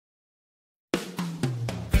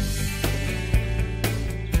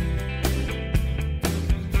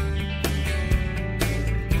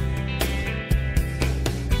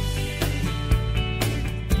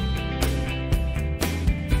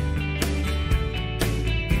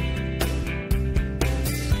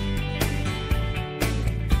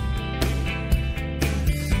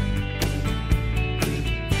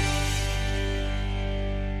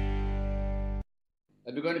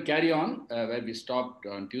to carry on where we stopped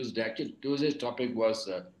on Tuesday. Actually, Tuesday's topic was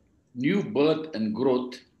new birth and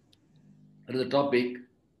growth. That is the topic.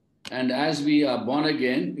 And as we are born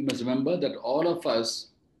again, we must remember that all of us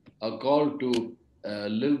are called to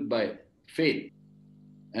live by faith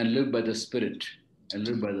and live by the Spirit and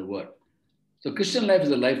live by the Word. So, Christian life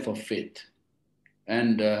is a life of faith.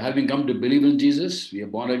 And having come to believe in Jesus, we are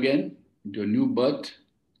born again into a new birth.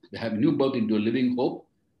 We have a new birth into a living hope.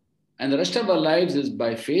 And the rest of our lives is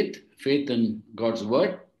by faith, faith in God's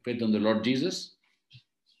Word, faith in the Lord Jesus.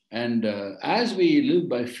 And as we live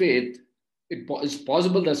by faith, it's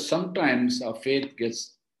possible that sometimes our faith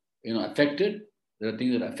gets affected. There are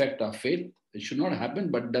things that affect our faith. It should not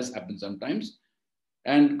happen, but it does happen sometimes.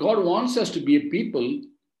 And God wants us to be a people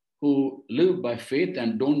who live by faith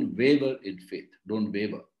and don't waver in faith. Don't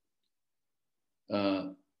waver.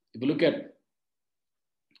 If you look at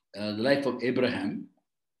the life of Abraham,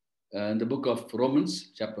 in the book of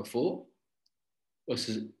Romans, chapter 4,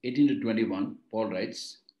 verses 18 to 21, Paul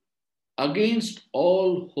writes, "Against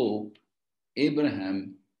all hope,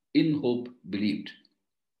 Abraham in hope believed,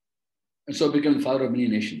 and so became the father of many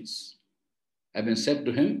nations. Having said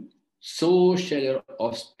to him, so shall your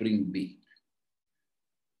offspring be.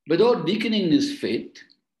 Without weakening in his faith,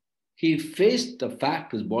 he faced the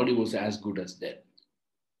fact his body was as good as dead,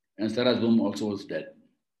 and Sarah's womb also was dead.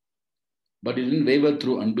 But he didn't waver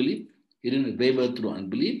through unbelief. He didn't waver through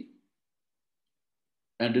unbelief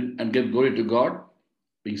and give glory to God,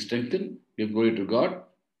 being strengthened, give glory to God,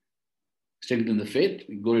 strengthen the faith,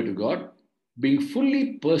 glory to God, being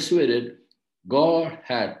fully persuaded God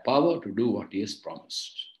had power to do what he has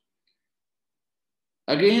promised.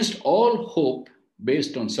 Against all hope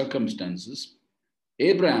based on circumstances,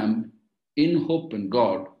 Abraham, in hope in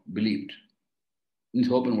God, believed. In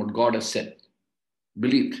hope in what God has said,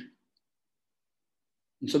 believed.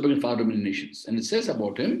 And so became father of many nations. And it says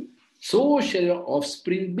about him, so shall your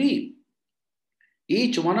offspring be.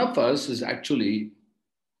 Each one of us is actually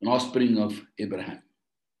an offspring of Abraham.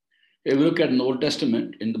 If we look at in the Old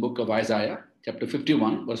Testament, in the book of Isaiah, chapter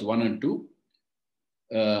 51, verse 1 and 2,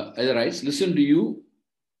 Isaiah writes, listen to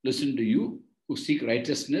you who seek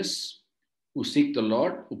righteousness, who seek the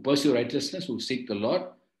Lord, who pursue righteousness, who seek the Lord.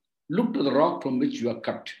 Look to the rock from which you are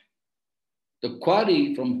cut, the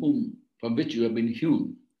quarry from which you have been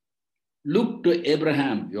hewn. Look to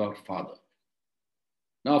Abraham, your father.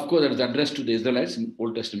 Now, of course, that is addressed to the Israelites in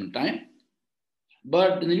Old Testament time.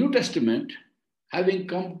 But in the New Testament, having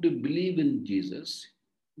come to believe in Jesus,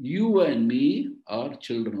 you and me are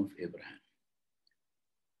children of Abraham.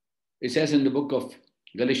 It says in the book of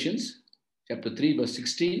Galatians, chapter 3, verse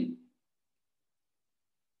 16,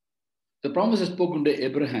 the promise is spoken to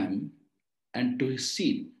Abraham and to his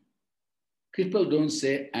seed. People don't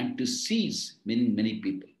say and to seeds, meaning many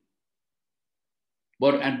people.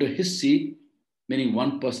 But and to his seed, meaning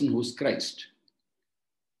one person who is Christ.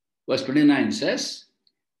 Verse 29 says,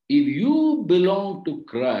 if you belong to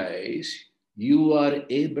Christ, you are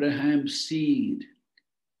Abraham's seed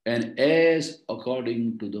and heirs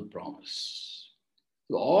according to the promise.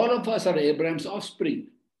 So all of us are Abraham's offspring,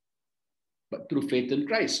 but through faith in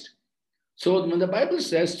Christ. So when the Bible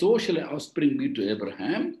says, so shall an offspring be to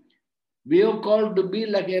Abraham, we are called to be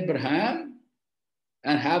like Abraham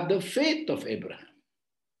and have the faith of Abraham.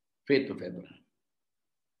 Faith of Abraham.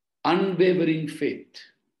 Unwavering faith.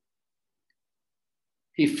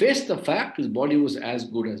 He faced the fact his body was as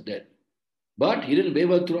good as dead. But he didn't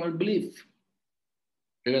waver through unbelief.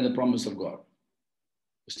 Again, the promise of God.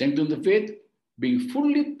 Strengthen the faith, being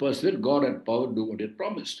fully persuaded God had power to do what he had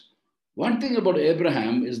promised. One thing about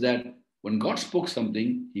Abraham is that when God spoke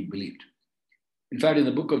something, he believed. In fact, in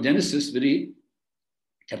the book of Genesis, we read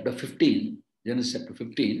chapter 15, Genesis chapter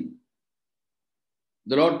 15,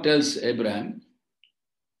 the Lord tells Abraham,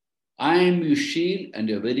 I am your shield and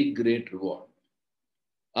your very great reward.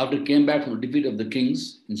 After he came back from the defeat of the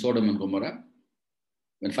kings in Sodom and Gomorrah,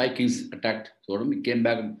 when 5 kings attacked Sodom, he came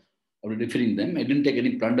back after defeating them. He didn't take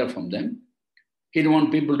any plunder from them. He didn't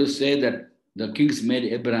want people to say that the kings made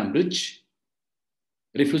Abraham rich,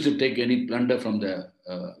 refused to take any plunder from the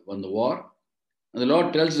war. And the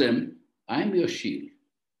Lord tells him, I am your shield,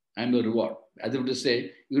 I am your reward. As if to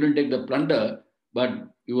say, you didn't take the plunder, but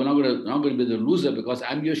you are not going to be the loser because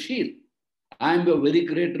I am your shield. I am your very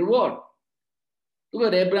great reward. Look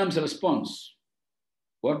at Abraham's response.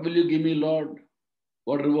 What will you give me, Lord?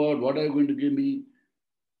 What reward? What are you going to give me?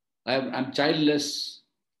 I'm childless,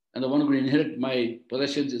 and the one who will inherit my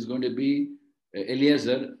possessions is going to be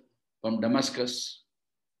Eliezer from Damascus,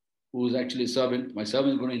 who is actually a servant. My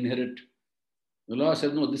servant is going to inherit. The Lord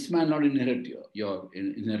said, no, this man will not inherit your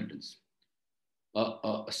inheritance.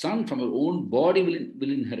 a son from her own body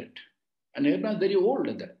will inherit. And Abraham was very old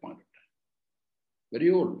at that point of time.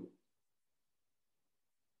 Very old.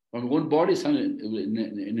 From her own body, son will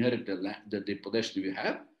inherit the land, the possession we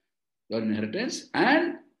have, your inheritance,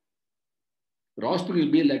 and your offspring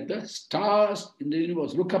will be like the stars in the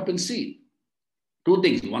universe. Look up and see. Two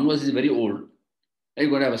things. One was he's very old. You're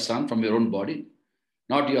going to have a son from your own body.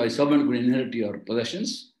 Not your servant going to inherit your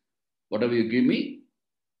possessions. Whatever you give me,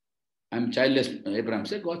 I'm childless. Abraham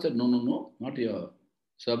said. God said, no, not your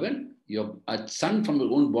servant. Your a son from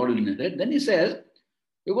your own body will inherit. Then he says,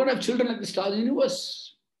 you're going to have children like the stars in the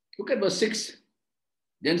universe. Look at verse 6.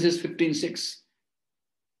 Genesis 15:6.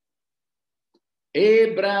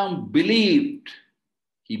 Abraham believed.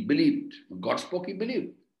 He believed. When God spoke, he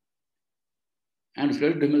believed. And it was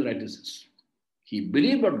credited to him as righteousness. He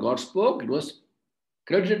believed what God spoke. It was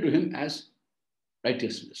credited to him as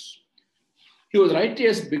righteousness. He was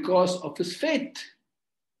righteous because of his faith.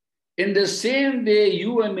 In the same way,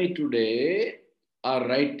 you and me today are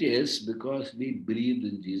righteous because we believed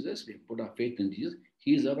in Jesus. We put our faith in Jesus.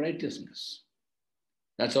 He is our righteousness.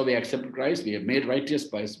 That's how we accepted Christ. We are made righteous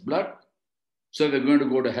by his blood. So we're going to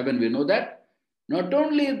go to heaven. We know that. Not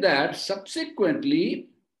only that, subsequently,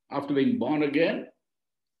 after being born again,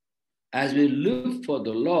 as we live for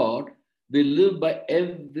the Lord, we live by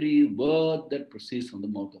every word that proceeds from the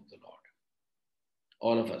mouth of the Lord.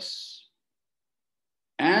 All of us.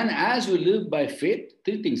 And as we live by faith,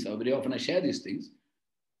 three things. Very often I share these things.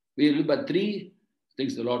 We live by three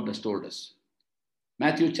things the Lord has told us.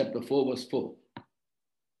 Matthew chapter 4, verse 4.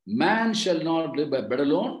 Man shall not live by bread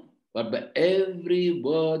alone, but by every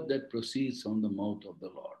word that proceeds from the mouth of the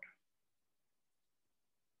Lord.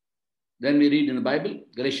 Then we read in the Bible,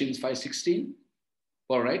 Galatians 5:16,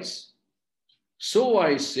 Paul writes, so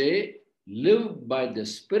I say, live by the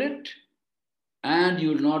Spirit, and you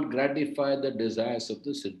will not gratify the desires of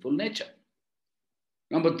the sinful nature.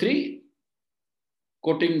 Number 3,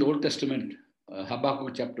 quoting the Old Testament,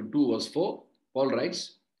 Habakkuk chapter 2, verse 4, Paul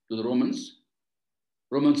writes to the Romans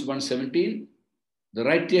 1:17, the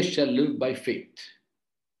righteous shall live by faith.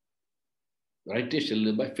 The righteous shall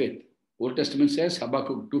live by faith. Old Testament says,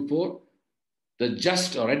 Habakkuk 2:4, the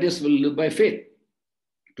just or righteous will live by faith.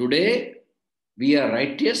 Today, we are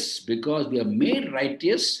righteous because we are made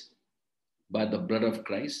righteous by the blood of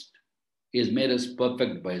Christ. He has made us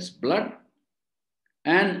perfect by his blood.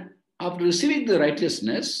 And after receiving the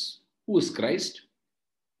righteousness, who is Christ?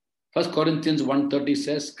 1 Corinthians 1:30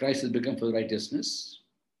 says, Christ has become for righteousness.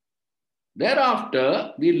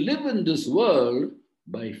 Thereafter, we live in this world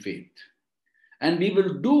by faith. And we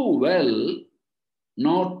will do well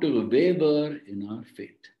not to waver in our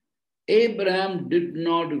faith. Abraham did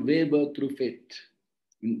not waver through faith.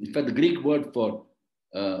 In fact, the Greek word for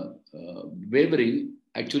wavering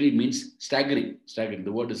actually means staggering. Staggering.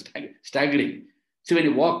 The word is staggering. See, when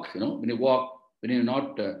you walk, when you're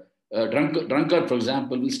not drunkard, for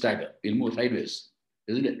example, will stagger. He'll move sideways,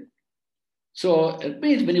 isn't it? So it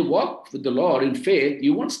means when you walk with the Lord in faith,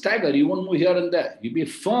 you won't stagger. You won't move here and there. You'll be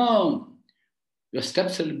firm. Your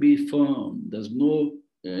steps will be firm. There's no,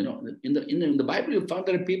 in the Bible, you found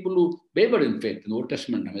there are people who waver in faith in the Old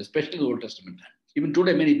Testament time, especially in the Old Testament time. Even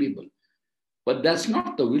today, many people. But that's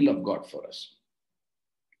not the will of God for us.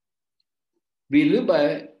 We live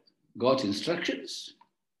by God's instructions.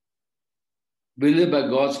 We live by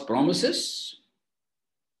God's promises.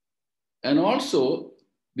 And also,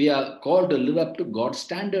 we are called to live up to God's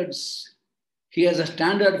standards. He has a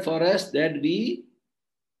standard for us that we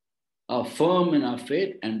are firm in our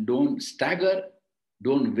faith and don't stagger,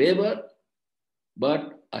 don't waver,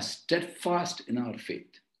 but are steadfast in our faith.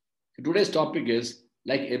 Today's topic is,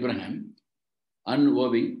 like Abraham,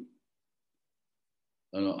 unswerving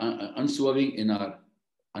in our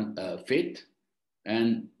faith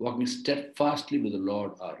and walking steadfastly with the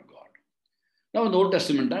Lord our God. Now, in the Old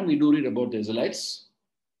Testament time, we do read about the Israelites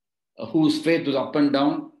whose faith was up and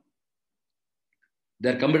down.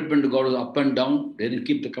 Their commitment to God was up and down. They didn't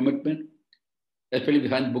keep the commitment. Especially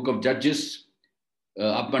behind the book of Judges,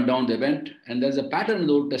 up and down they went. And there's a pattern in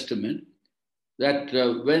the Old Testament that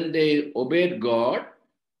when they obeyed God,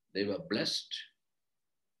 they were blessed.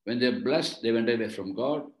 When they were blessed, they went away from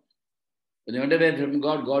God. When they went away from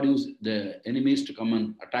God, God used the enemies to come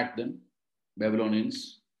and attack them,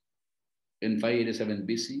 Babylonians, in 587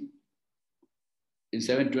 BC. In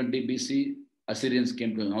 720 BC, Assyrians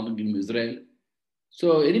came to the northern kingdom of Israel.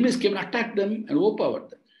 So enemies came and attacked them and overpowered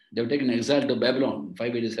them. They were taken exile to Babylon in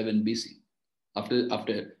 587 BC.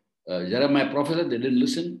 After Jeremiah prophesied, they didn't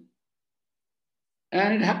listen.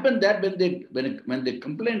 And it happened that when they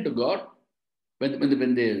complained to God,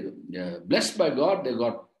 when they blessed by God, they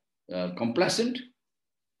got complacent.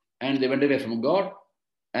 and they went away from God.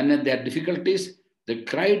 And then they had difficulties. They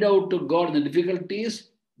cried out to God in the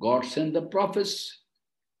difficulties. God sent the prophets.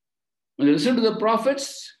 When they listened to the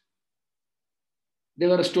prophets, they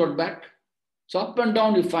were restored back. So up and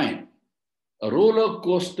down you find a roller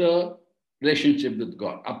coaster relationship with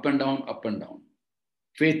God. Up and down, up and down.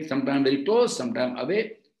 Faith sometimes very close, sometimes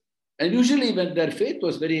away. And usually when their faith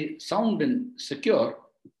was very sound and secure,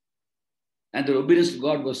 and their obedience to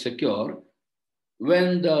God was secure,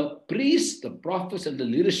 when the priests, the prophets, and the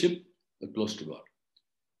leadership were close to God.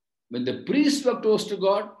 When the priests were close to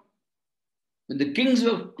God, when the kings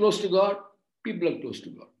were close to God, people are close to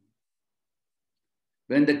God.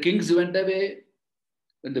 When the kings went away,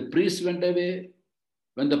 when the priests went away,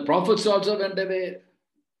 when the prophets also went away,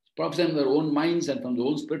 prophets in their own minds and from the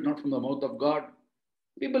own spirit, not from the mouth of God,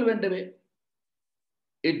 people went away.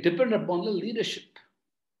 It depended upon the leadership.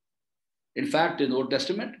 In fact, in the Old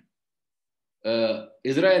Testament,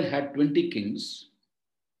 Israel had 20 kings.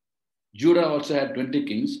 Judah also had 20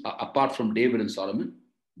 kings, apart from David and Solomon.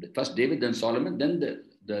 First David, then Solomon, then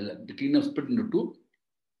the kingdom split into two.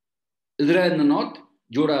 Israel in the north,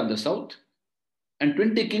 Judah in the south, and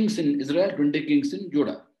 20 kings in Israel, 20 kings in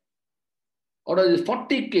Judah. Out of the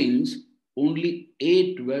 40 kings, only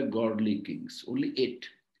 8 were godly kings, only 8.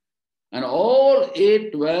 And all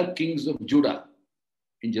 8 were kings of Judah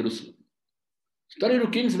in Jerusalem. 32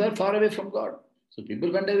 kings were far away from God. So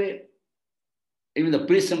people went away. Even the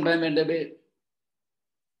priests sometimes went away.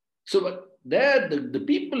 So but there, the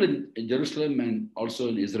people in Jerusalem and also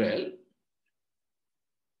in Israel,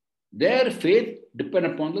 their faith depends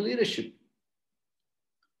upon the leadership.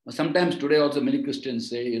 Sometimes today also many Christians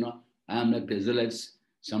say, I'm like the Israelites.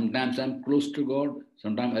 Sometimes I'm close to God.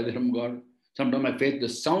 Sometimes away from God. Sometimes my faith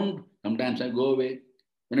is sound. Sometimes I go away.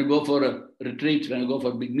 When I go for a retreat, when I go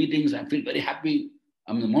for big meetings, I feel very happy.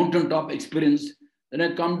 I'm the mountaintop experience. Then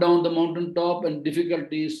I come down the mountaintop and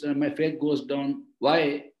difficulties, and my faith goes down.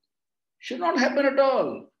 Why? Should not happen at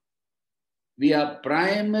all. We are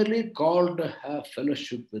primarily called to have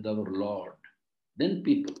fellowship with our Lord. Then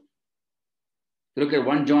people. Look at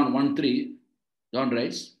 1 John 1:3. John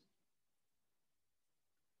writes,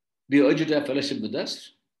 we urge you to have fellowship with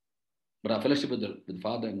us, but our fellowship with the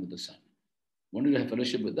Father and with the Son. We want you to have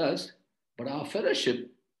fellowship with us, but our fellowship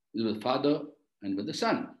is with the Father and with the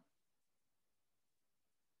Son.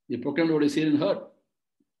 We proclaimed what is seen and heard.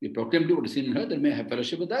 We proclaimed what is seen and heard, that may have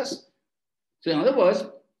fellowship with us. So in other words,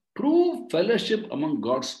 true fellowship among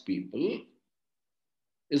God's people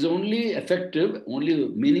is only effective, only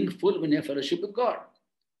meaningful when you have fellowship with God.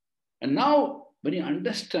 And now, when you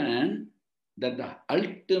understand that the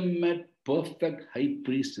ultimate perfect high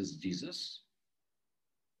priest is Jesus,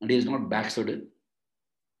 and he is not backslidden,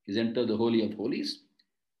 he's entered the Holy of Holies.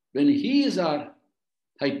 When he is our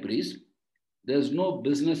high priest, there's no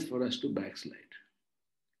business for us to backslide.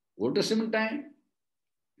 Old Testament time,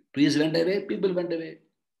 priests went away, people went away.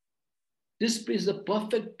 This priest is a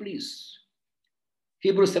perfect priest.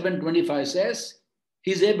 Hebrews 7:25 says,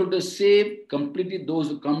 he's able to save completely those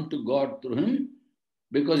who come to God through him,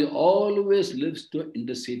 because he always lives to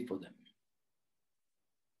intercede for them.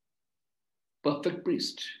 Perfect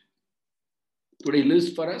priest. Today he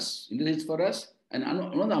lives for us, intercedes for us. And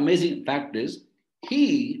one of the amazing fact is,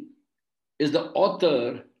 he is the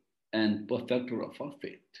author and perfecter of our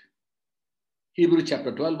faith. Hebrews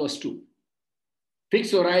chapter 12 verse 2.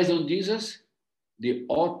 Fix your eyes on Jesus, the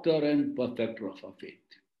author and perfecter of our faith.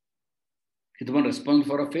 He's the one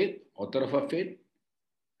responsible for our faith, author of our faith,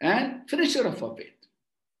 and finisher of our faith.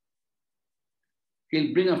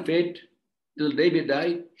 He'll bring our faith till the day we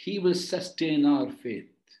die. He will sustain our faith.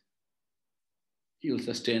 He will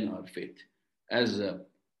sustain our faith. As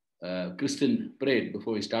Christian prayed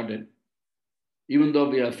before he started, even though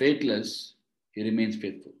we are faithless, he remains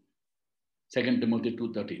faithful. 2 Timothy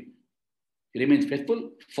 2:13. He remains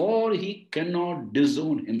faithful, for he cannot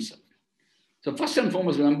disown himself. So first and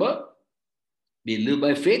foremost, remember, we live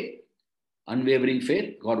by faith, unwavering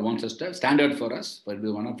faith. God wants us to have standard for us, for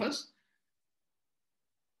every one of us.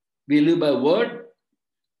 We live by word,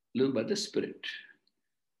 live by the Spirit.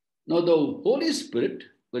 Now the Holy Spirit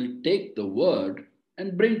will take the word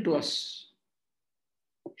and bring to us.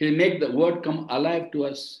 He'll make the word come alive to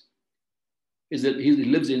us. He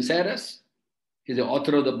lives inside us. He's the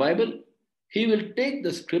author of the Bible. He will take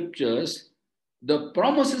the scriptures, the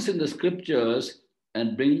promises in the scriptures,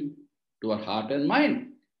 and bring to our heart and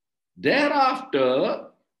mind. Thereafter,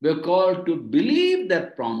 we're called to believe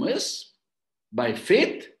that promise by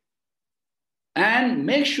faith and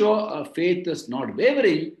make sure our faith is not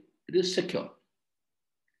wavering, it is secure.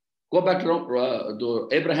 Go back to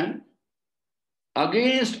Abraham.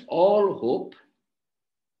 Against all hope,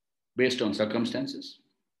 based on circumstances.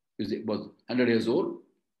 He was 100 years old.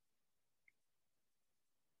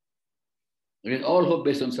 Against all hope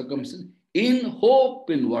based on circumstances. In hope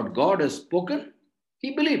in what God has spoken,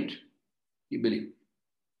 he believed. He believed.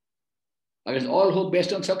 Against all hope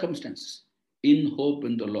based on circumstances. In hope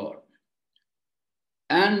in the Lord.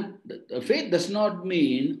 And the faith does not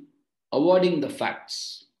mean avoiding the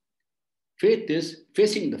facts. Faith is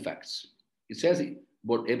facing the facts. It says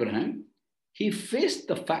about Abraham, he faced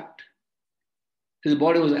the fact. His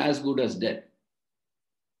body was as good as dead.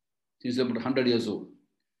 He's about 100 years old.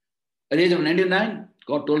 At the age of 99,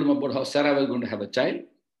 God told him about how Sarah was going to have a child.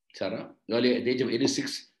 Sarah. Earlier, at the age of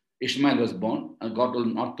 86, Ishmael was born. And God told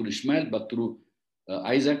him not through Ishmael, but through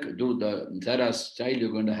Isaac, through Sarah's child,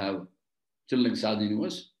 you're going to have children like the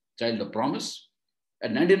universe, child of promise.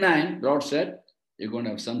 At 99, God said, you're going to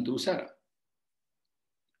have a son through Sarah.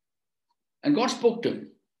 And God spoke to him.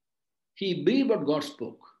 He believed what God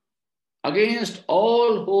spoke. Against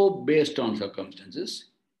all hope based on circumstances,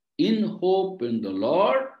 in hope in the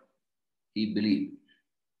Lord, he believed.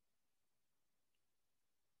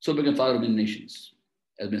 So became father of many nations.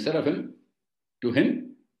 As been said of him, to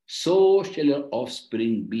him, so shall your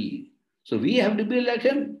offspring be. So we have to be like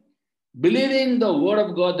him, believing the word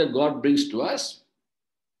of God that God brings to us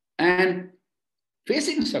and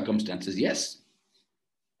facing circumstances, yes.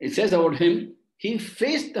 It says about him, he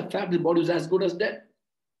faced the fact his body was as good as dead.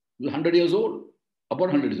 He was 100 years old, about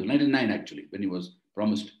 100 years old, 99 actually, when he was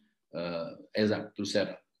promised Isaac to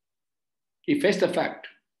Sarah. He faced the fact,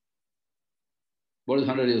 body was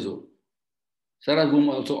 100 years old. Sarah's womb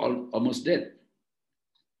also almost dead.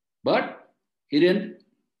 But he didn't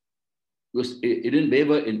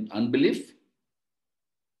waver in unbelief,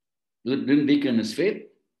 didn't weaken his faith,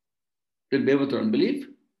 didn't waver through unbelief.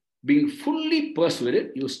 Being fully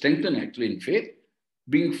persuaded, he was strengthened actually in faith.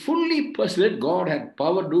 Being fully persuaded, God had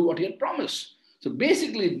power to do what he had promised. So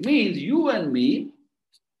basically, it means you and me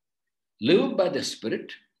live by the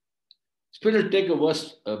Spirit. Spirit will take a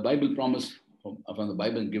verse, a Bible promise from the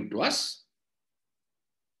Bible and give to us.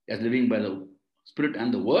 As living by the Spirit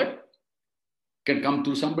and the Word. Can come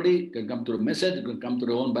through somebody, can come through a message, can come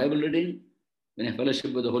through our own Bible reading. When you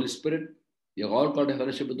fellowship with the Holy Spirit, you're all called to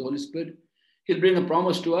fellowship with the Holy Spirit. He'll bring a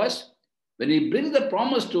promise to us. When he brings the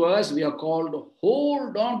promise to us, we are called to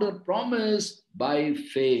hold on to the promise by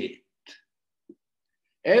faith.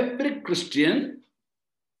 Every Christian,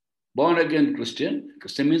 born again Christian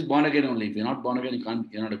means born again only. If you're not born again,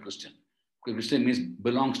 you're not a Christian. Because Christian means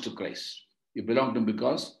belongs to Christ. You belong to him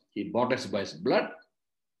because he bought us by his blood.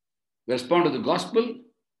 We respond to the gospel.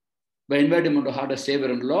 By inviting him into heart as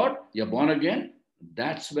Savior and Lord, you're born again.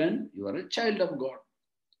 That's when you are a child of God.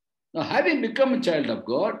 Now, having become a child of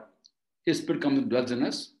God, his Spirit comes and dwells in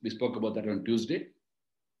us. We spoke about that on Tuesday.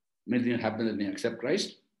 Many things happen when we accept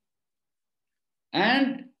Christ.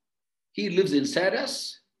 And he lives inside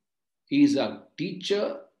us. He is a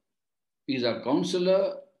teacher. He is a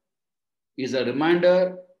counselor. He is a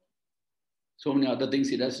reminder. So many other things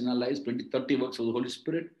he does in our lives, 20, 30 works of the Holy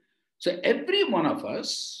Spirit. So every one of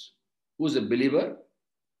us who is a believer,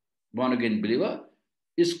 born again believer,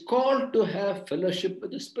 is called to have fellowship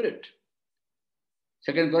with the Spirit.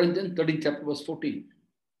 2 Corinthians 13 chapter verse 14.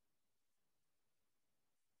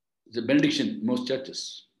 It's a benediction in most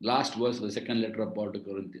churches. Last verse of the second letter of Paul to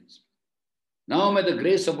Corinthians. Now may the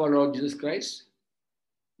grace of our Lord Jesus Christ,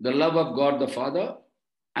 the love of God the Father,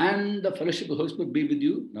 and the fellowship of the Holy Spirit be with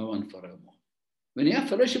you now and forevermore. When you have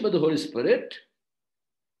fellowship with the Holy Spirit,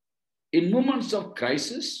 in moments of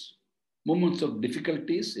crisis, moments of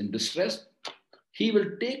difficulties, in distress, he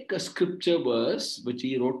will take a scripture verse, which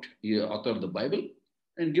he wrote, the author of the Bible,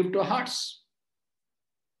 and give to our hearts.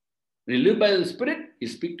 When we live by the Spirit, he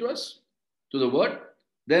speaks to us, to the Word.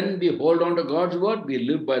 Then we hold on to God's Word, we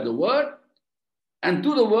live by the Word. And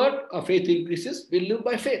through the Word, our faith increases, we live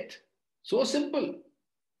by faith. So simple.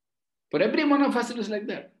 For every one of us, it is like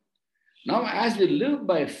that. Now, as we live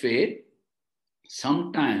by faith,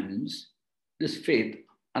 sometimes this faith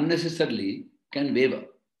unnecessarily can waver.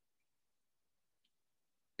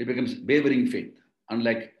 It becomes wavering faith,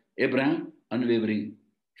 unlike Abraham, unwavering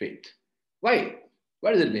faith. Why?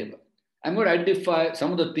 Why does it waver? I'm going to identify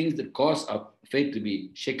some of the things that cause our faith to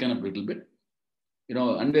be shaken up a little bit. You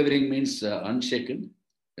know, unwavering means unshaken.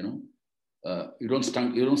 You know, you don't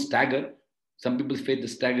stagger. Some people's faith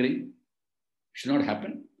is staggering. Should not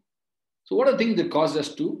happen. So what are the things that cause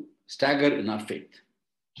us to stagger in our faith?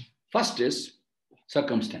 First is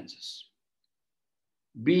circumstances.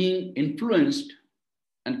 Being influenced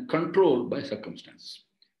and controlled by circumstances,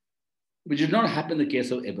 which did not happen in the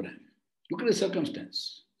case of Abraham. Look at the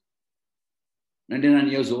circumstance. 99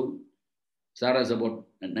 years old. Sarah is about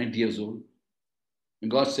at 90 years old. And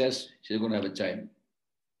God says she's going to have a child.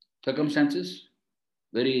 Circumstances,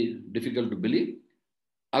 very difficult to believe.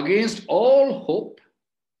 Against all hope,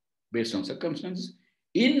 based on circumstances,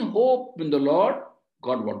 in hope in the Lord,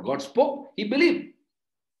 what God spoke, he believed.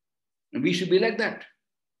 And we should be like that.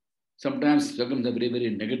 Sometimes circumstances are very, very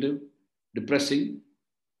negative, depressing.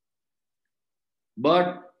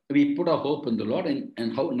 But we put our hope in the Lord,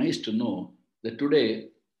 and how nice to know that today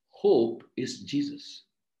hope is Jesus.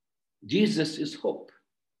 Jesus is hope.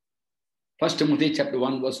 1 Timothy chapter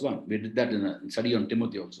 1, verse 1. We did that in a study on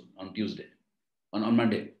Timothy also on Tuesday, on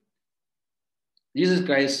Monday. Jesus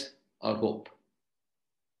Christ, our hope.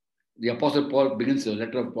 The Apostle Paul begins the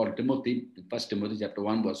letter of Paul to Timothy, 1 Timothy chapter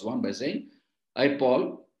 1, verse 1, by saying, I,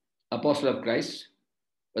 Paul, apostle of Christ,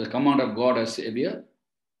 by the command of God our Savior,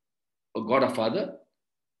 of God our Father,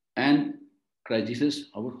 and Christ Jesus,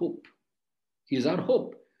 our hope. He is our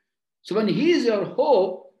hope. So when he is your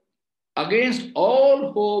hope, against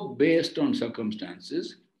all hope based on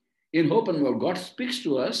circumstances, in hope and what God speaks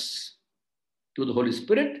to us, to the Holy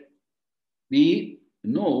Spirit, we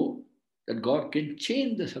know that God can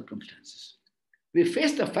change the circumstances. We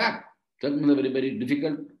face the fact, circumstances are very, very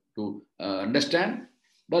difficult to understand,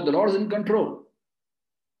 but the Lord is in control.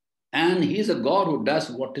 And he is a God who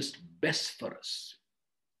does what is best for us.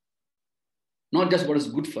 Not just what is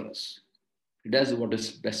good for us. He does what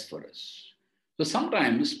is best for us. So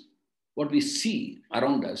sometimes what we see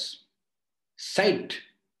around us, sight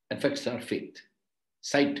affects our faith.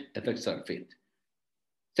 Sight affects our faith.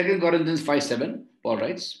 2 Corinthians 5:7, Paul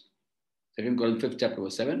writes, 2 Corinthians 5th chapter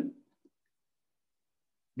verse 7,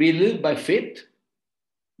 we live by faith,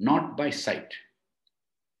 not by sight.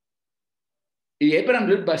 If Abraham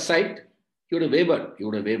lived by sight, he would have wavered. He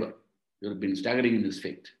would have been staggering in his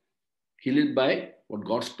faith. He lived by what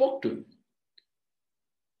God spoke to him.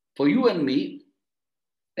 For you and me,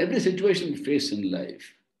 every situation we face in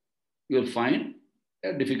life, you will find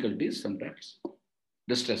there are difficulties sometimes,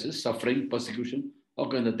 distresses, suffering, persecution, all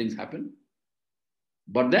kinds of things happen.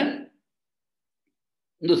 But then,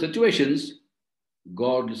 in those situations,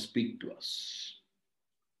 God will speak to us.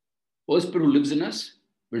 Holy Spirit who lives in us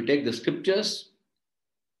will take the scriptures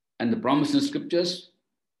and the promises in scriptures,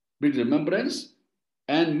 bring remembrance,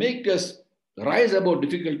 and make us rise above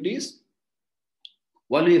difficulties.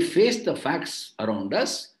 While we face the facts around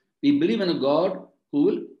us, we believe in a God who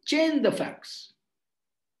will change the facts.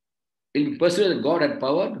 We'll persuade that God had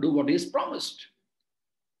power to do what he has promised.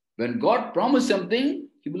 When God promised something,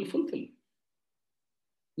 he will fulfill.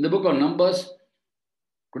 In the book of Numbers,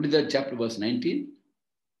 23rd chapter, verse 19,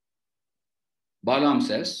 Balaam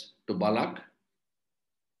says to Balak,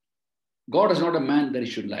 God is not a man that he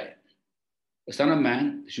should lie. The son of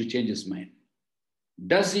man should change his mind.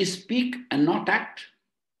 Does he speak and not act?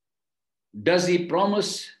 Does he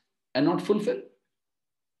promise and not fulfill?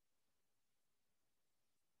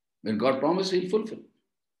 When God promises, he'll fulfill.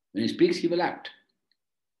 When he speaks, he will act.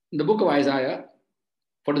 In the book of Isaiah,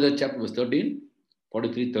 43rd chapter, verse 13,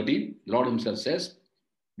 43:13, the Lord himself says,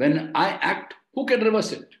 when I act, who can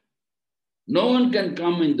reverse it? No one can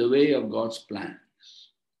come in the way of God's plans.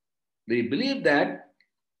 We believe that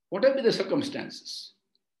whatever the circumstances,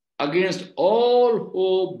 against all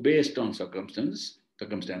hope based on circumstances,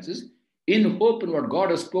 in hope in what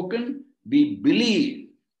God has spoken, we believe.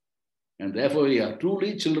 And therefore, we are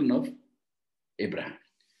truly children of Abraham.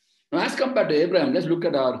 Now, as compared to Abraham, let's look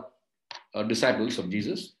at our disciples of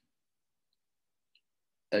Jesus.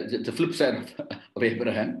 The flip side of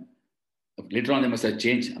Abraham. Later on, they must have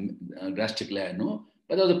changed drastically, I know.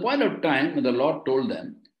 But there was a point of time when the Lord told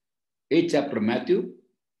them, 8th chapter of Matthew,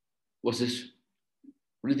 verses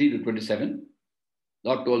 23 to 27,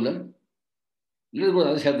 Lord told them, let us go to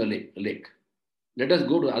the other side of the lake. Let us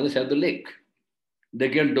go to the other side of the lake. They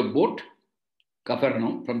get into a boat,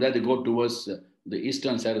 Capernaum. From there, they go towards the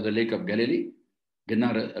eastern side of the lake of Galilee,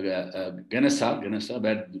 Gennesaret,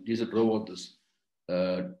 where Jesus drove out this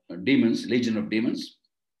demons, legion of demons.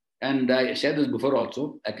 And I shared this before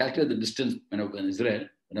also. I calculated the distance when I was in Israel,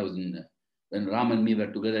 when Ram and me were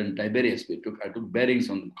together in Tiberias. I took bearings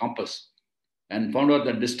on the compass and found out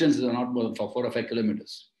that distances are not more than 4 or 5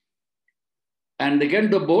 kilometers. And they get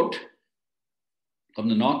into a boat from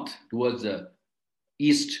the north towards the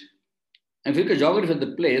east. And if you look at geography of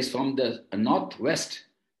the place, from the northwest,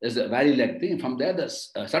 there's a valley-like thing. And from there,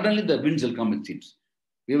 suddenly the winds will come, it seems.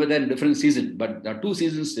 We were there in different seasons, but there are 2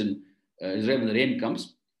 seasons in Israel when the rain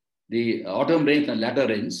comes. The autumn rains and latter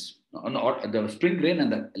rains, the spring rain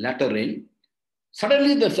and the latter rain.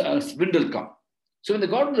 Suddenly the wind will come. So when they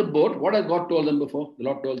got to the boat, what had God told them before? The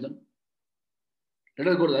Lord told them, let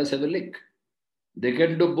us go to the other side of the lake. They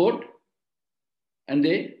get into a boat. And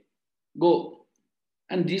they go.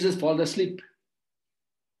 And Jesus falls asleep.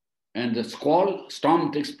 And the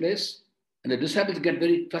storm takes place. And the disciples get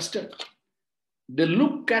very flustered. They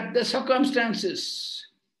look at the circumstances.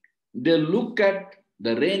 They look at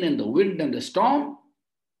the rain and the wind and the storm.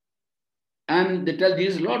 And they tell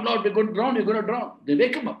Jesus, Lord, Lord, we're going to drown, we're going to drown. They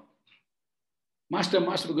wake him up. Master,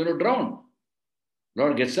 Master, we're going to drown.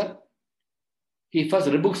 Lord gets up. He first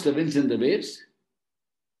rebukes the winds and the waves.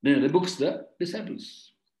 Then rebukes the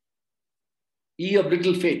disciples. Ye of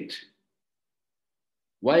little faith,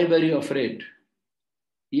 why were you afraid?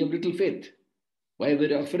 Ye of little faith, why were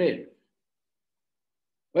you afraid?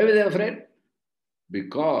 Why were they afraid?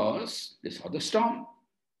 Because they saw the storm.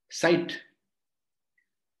 Sight.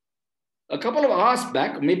 A couple of hours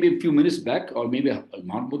back, maybe a few minutes back, or maybe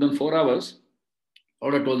not more than 4 hours,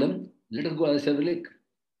 Lord told them, let us go to the other side of the lake.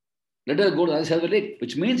 Let us go to the other side of the lake.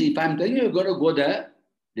 Which means if I'm telling you you're going to go there,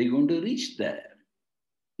 they're going to reach there.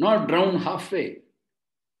 Not drown halfway.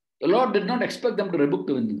 The Lord did not expect them to rebuke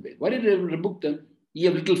the wind and the wave. Why did he rebuke them? Ye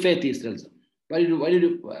have little faith, he tells them. Why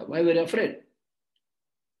were you afraid?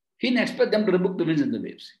 He didn't expect them to rebuke the winds and the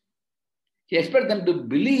waves. He expected them to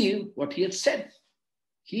believe what he had said.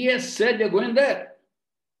 He has said you're going there,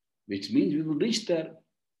 which means we will reach there.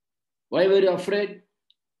 Why were you afraid?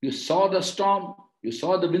 You saw the storm, you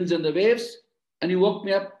saw the winds and the waves, and you woke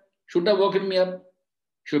me up. Should have woken me up.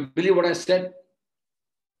 Should believe what I said.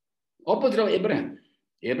 Opposite of Abraham.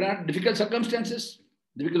 Abraham had difficult circumstances,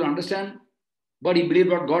 difficult to understand, but he believed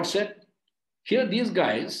what God said. Here, these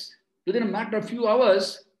guys, within a matter of few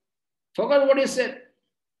hours, forgot what he said.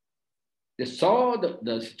 They saw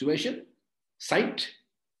the situation, sight,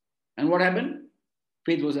 and what happened?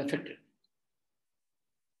 Faith was affected.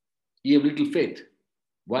 Ye have little faith.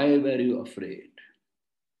 Why were you afraid?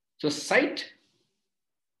 So sight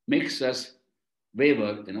makes us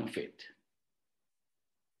waver in our faith.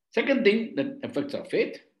 Second thing that affects our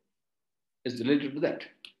faith is related to that.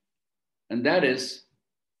 And that is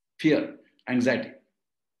fear, anxiety.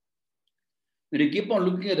 When you keep on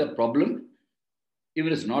looking at a problem,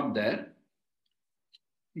 even if it's not there,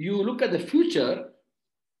 you look at the future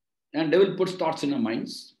and devil puts thoughts in our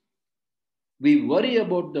minds. We worry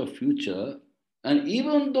about the future, and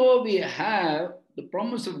even though we have the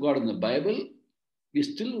promise of God in the Bible, we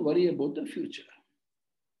still worry about the future.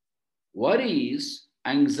 Worries,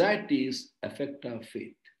 anxieties affect our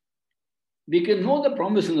faith. We can know the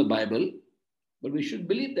promise in the Bible, but we should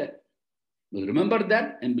believe that. We'll remember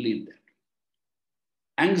that and believe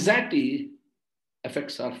that. Anxiety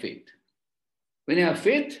affects our faith. When you have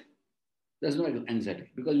faith, there's no anxiety,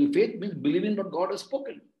 because your faith means believing what God has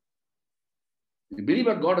spoken. You believe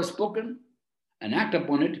what God has spoken and act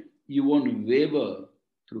upon it, you won't waver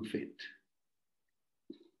through faith.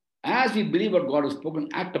 As we believe what God has spoken,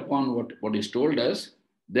 act upon what He's told us,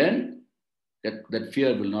 then that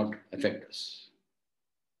fear will not affect us.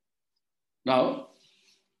 Now,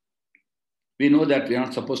 we know that we are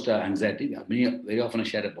not supposed to have anxiety. Very often I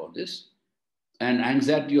share about this. And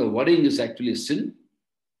anxiety or worrying is actually a sin.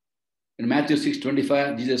 In Matthew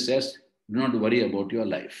 6:25, Jesus says, do not worry about your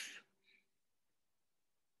life.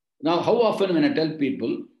 Now, how often when I tell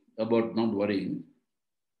people about not worrying,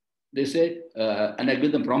 they say, and I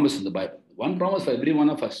give them promise in the Bible. One promise for every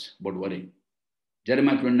one of us about worrying.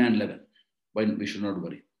 Jeremiah 29:11, why we should not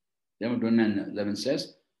worry. Jeremiah 29:11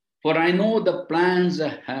 says, for I know the plans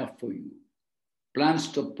I have for you,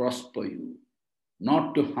 plans to prosper you,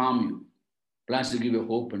 not to harm you, plans to give you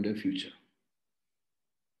hope and a future.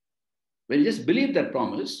 When you just believe that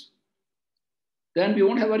promise, then we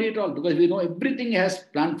won't have worry at all, because we know everything He has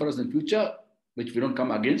planned for us in the future, which we don't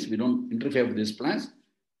come against, we don't interfere with His plans.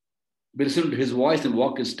 We listen to His voice and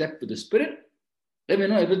walk in step with the Spirit, then we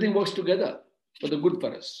know everything works together for the good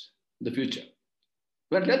for us in the future.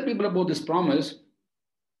 When I tell people about this promise,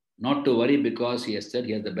 not to worry because He has said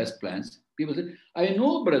He has the best plans, people say, I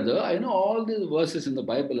know, brother, I know all these verses in the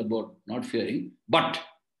Bible about not fearing, but,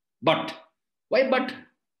 why but?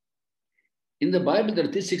 In the Bible, there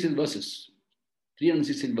are 316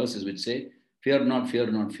 verses which say, fear not, fear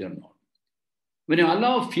not, fear not. When you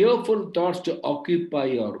allow fearful thoughts to occupy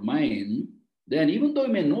your mind, then even though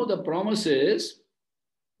you may know the promises,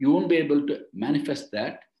 you won't be able to manifest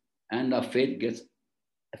that, and our faith gets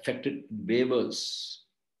affected, wavers.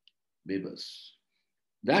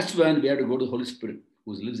 That's when we have to go to the Holy Spirit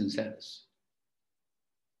who lives inside us.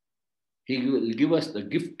 He will give us the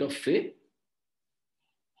gift of faith,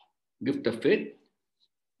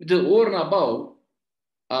 which is over and above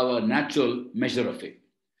our natural measure of faith.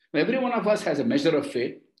 Every one of us has a measure of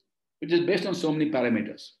faith, which is based on so many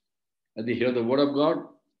parameters. As we hear the word of God,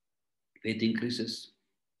 faith increases.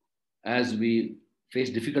 As we face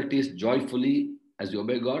difficulties joyfully as you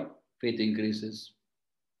obey God, faith increases.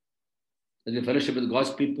 As you fellowship with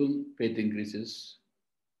God's people, faith increases.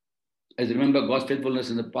 As you remember God's faithfulness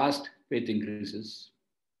in the past, faith increases.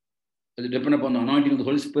 As you depend upon the anointing of the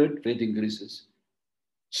Holy Spirit, faith increases.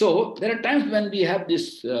 So there are times when we have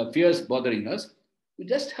these fears bothering us. We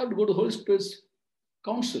just have to go to the Holy Spirit's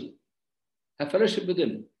counsel, have fellowship with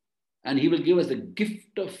Him, and He will give us the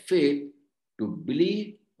gift of faith to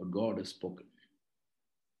believe what God has spoken.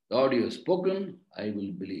 Lord, you have spoken, I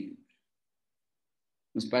will believe.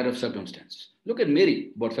 In spite of circumstances. Look at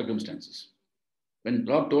Mary about circumstances. When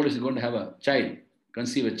Lord told us He's going to have a child,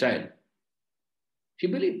 conceive a child, she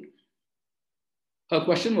believed. Her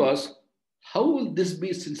question was, how will this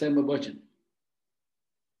be since I'm a virgin?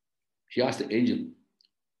 She asked the angel,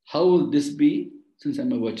 how will this be since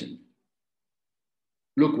I'm a virgin?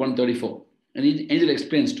 Luke 1:34. And the angel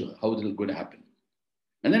explains to her how it is going to happen.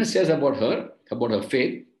 And then it says about her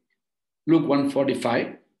faith. Luke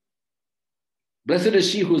 1:45. Blessed is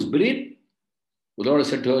she who is believed, the Lord has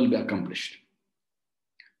said to her will be accomplished.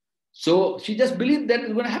 So she just believed that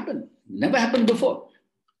it's going to happen. Never happened before.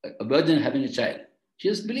 A virgin having a child. She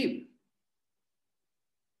just believed.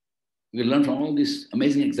 We learn from all these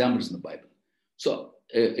amazing examples in the Bible. So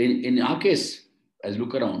in our case, as we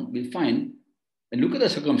look around, we find and look at the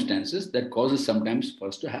circumstances that causes sometimes for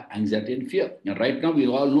us to have anxiety and fear. And right now, we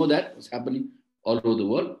all know that what's happening all over the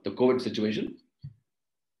world, the COVID situation.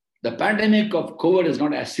 The pandemic of COVID is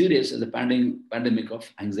not as serious as the pandemic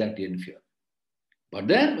of anxiety and fear. But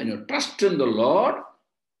then when you trust in the Lord,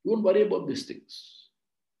 you won't worry about these things.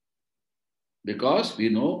 Because we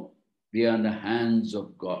know we are in the hands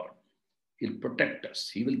of God. He'll protect us.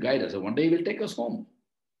 He will guide us. And one day He will take us home.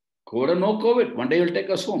 COVID or no COVID, one day He will take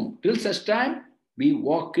us home. Till such time, we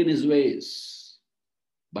walk in His ways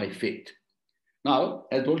by faith. Now,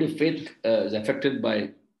 as I told you, faith is affected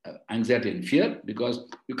by anxiety and fear because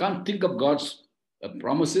you can't think of God's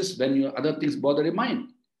promises when your other things bother your mind.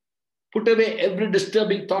 Put away every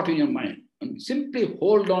disturbing thought in your mind and simply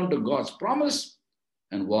hold on to God's promise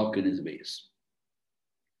and walk in His ways.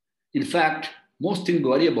 In fact, most things we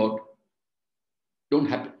worry about don't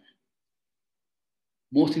happen.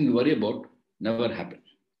 Most things we worry about never happen.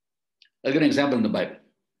 I'll give an example in the Bible.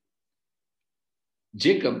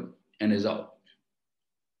 Jacob and Esau.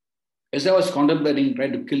 Esau was contemplating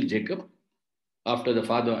trying to kill Jacob after the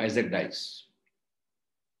father Isaac dies.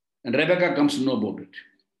 And Rebekah comes to know about it.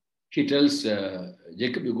 She tells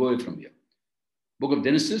Jacob, you go away from here. Book of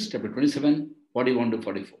Genesis, chapter 27, 41 to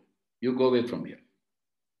 44. You go away from here.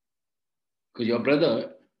 Because your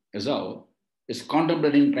brother Esau is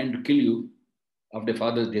contemplating trying to kill you after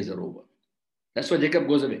father's days are over. That's why Jacob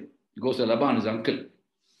goes away. He goes to Laban, his uncle.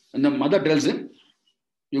 And the mother tells him,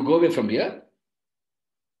 you go away from here.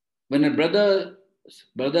 When a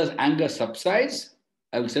brother's anger subsides,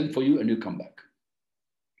 I will send for you and you come back.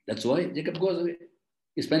 That's why Jacob goes away.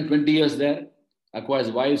 He spent 20 years there,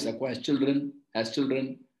 acquires wives, acquires children, has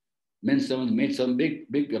children, men servants, maid servants,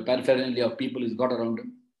 big paraphernalia of people he's got around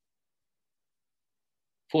him.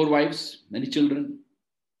 4 wives, many children.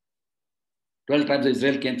 12 tribes of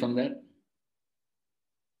Israel came from there.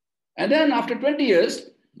 And then after 20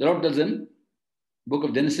 years, the Lord tells him, book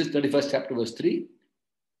of Genesis, 31st chapter, verse 3,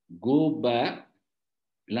 go back,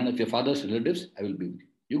 land of your father's relatives, I will be with you.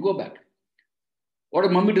 You go back. What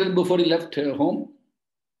did mommy tell him before he left home?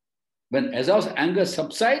 When Esau's anger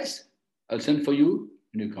subsides, I'll send for you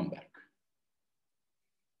and you come back.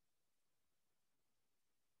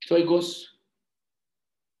 So he goes.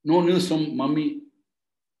 No news from mommy.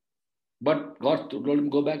 But God told him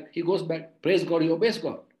go back. He goes back. Praise God, he obeys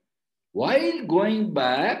God. While going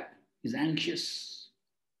back, he's anxious.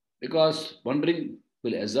 Because wondering,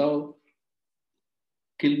 will Esau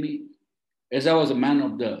kill me? Esau was a man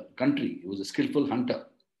of the country. He was a skillful hunter.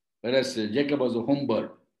 Whereas Jacob was a home bird.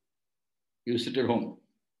 He would sit at home,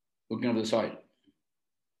 looking at the soil.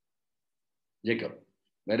 Jacob.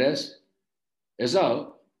 Whereas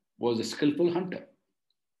Esau was a skillful hunter.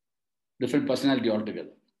 Different personality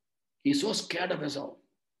altogether. He's so scared of Esau.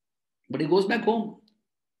 But he goes back home.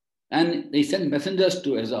 And they send messengers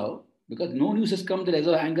to Esau because no news has come that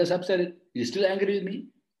Esau anger subsided. He's still angry with me.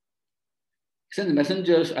 He sends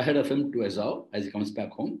messengers ahead of him to Esau as he comes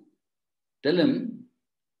back home. Tell him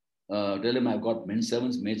I've got men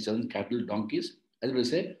servants, maid servants, cattle, donkeys. As we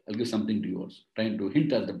say, I'll give something to yours. Trying to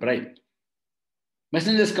hint at the bribe.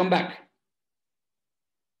 Messengers come back.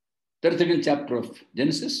 32nd chapter of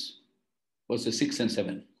Genesis, verses 6 and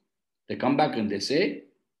 7. They come back and they say,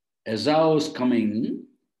 Esau is coming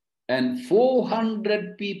and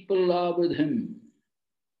 400 people are with him.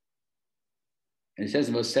 And it says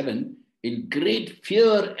in verse 7, in great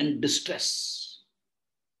fear and distress.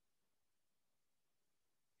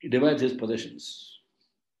 He divides his possessions.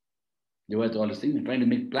 Divides all his things and trying to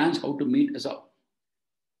make plans how to meet Esau.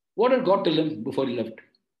 What did God tell him before he left?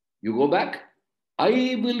 You go back,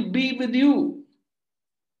 I will be with you.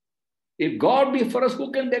 If God be for us,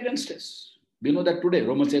 who can be against us? We know that today,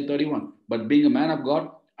 Romans 8:31. But being a man of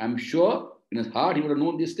God, I'm sure in his heart he would have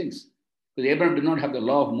known these things. Because Abraham did not have the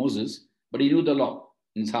law of Moses, but he knew the law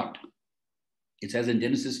in his heart. It says in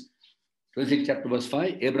Genesis 26 chapter verse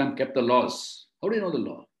 5, Abraham kept the laws. How do you know the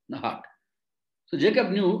law? In the heart. So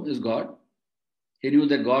Jacob knew his God. He knew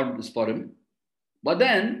that God is for him. But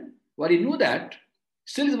then, while he knew that,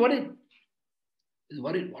 still he's worried. He's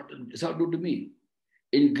worried, what does Esau do to me?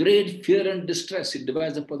 In great fear and distress, he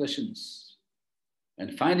divides the possessions.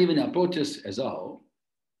 And finally, when he approaches Esau,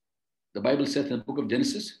 the Bible says in the book of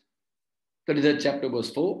Genesis, 33rd chapter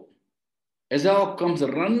verse 4, Esau comes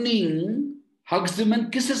running, hugs him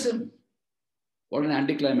and kisses him. What an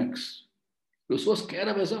anticlimax. He was so scared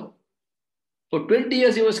of Esau. For 20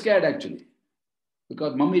 years he was scared actually.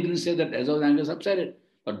 Because mommy didn't say that Esau's anger subsided.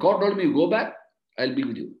 But God told me, go back, I'll be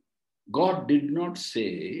with you. God did not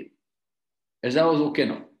say Esau was okay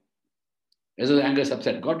now. Esau's anger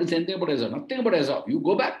subsided. God didn't say anything about Esau, nothing about Esau. You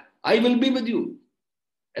go back, I will be with you.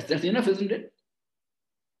 That's enough, isn't it?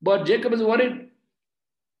 But Jacob is worried.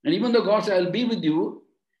 And even though God said, I'll be with you,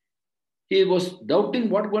 he was doubting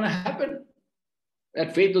what's going to happen.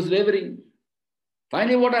 That faith was wavering.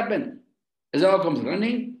 Finally, what happened? Esau comes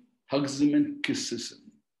running, hugs him and kisses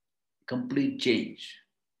him. Complete change.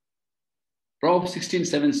 Proverbs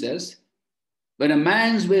 16:7 says, when a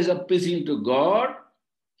man's ways are pleasing to God,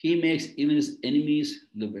 he makes even his enemies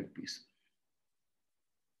live at peace.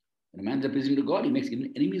 When a man's pleasing to God, he makes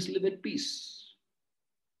even enemies live at peace.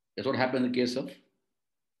 That's what happened in the case of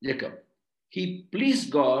Jacob. He pleased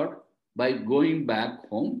God by going back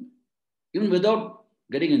home, even without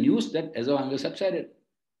getting a news that Esau's anger subsided.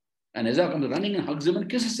 And Esau comes running and hugs him and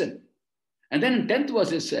kisses him. And then in 10th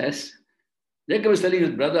verse it says, Jacob is telling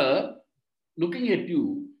his brother, looking at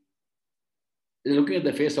you, is looking at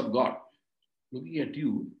the face of God. Looking at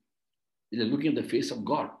you, is looking at the face of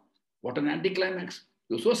God. What an anticlimax.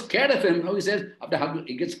 He was so scared of him. Now he says, after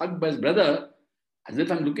he gets hugged by his brother, as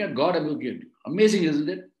if I'm looking at God, I'm looking at you. Amazing, isn't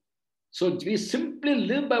it? So we simply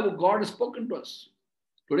live by what God has spoken to us.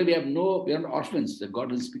 Today we are not orphans that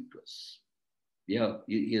God will speak to us. He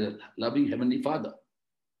is a loving Heavenly Father.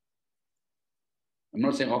 I'm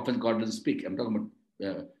not saying orphans God doesn't speak. I'm talking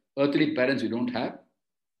about earthly parents we don't have.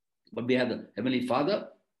 But we have the Heavenly Father,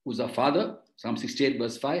 who's our Father. Psalm 68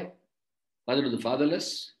 verse 5. Father to the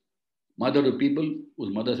fatherless. Mother to people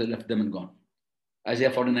whose mothers have left them and gone.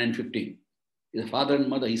 Isaiah 49:15. He's a father and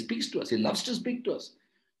mother. He speaks to us. He loves to speak to us.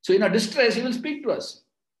 So in our distress, he will speak to us.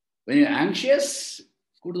 When you're anxious,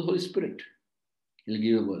 go to the Holy Spirit. He'll give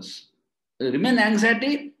you a verse. Remain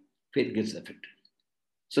anxiety, faith gets the effect.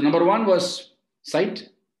 So number one was sight.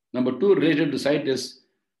 Number two, related to sight, is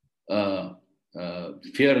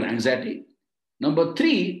fear and anxiety. Number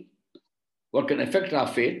three, what can affect our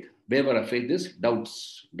faith, wherever our faith is,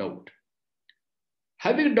 doubt.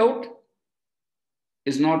 Having doubt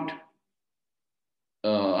is not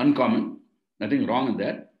uncommon. Nothing wrong in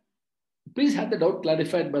that. Please have the doubt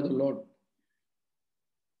clarified by the Lord.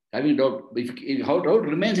 Having doubt, if doubt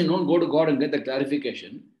remains and don't go to God and get the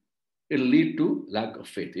clarification, it'll lead to lack of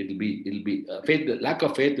faith. It'll be faith. The lack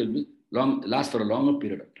of faith will be last for a longer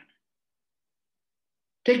period of time.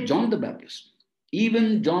 Take John the Baptist.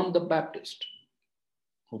 Even John the Baptist,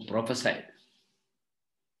 who prophesied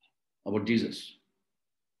about Jesus.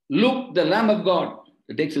 Look, the Lamb of God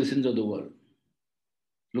that takes the sins of the world.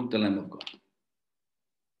 Look, the Lamb of God.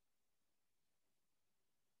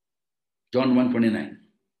 John 1:29.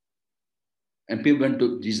 And people went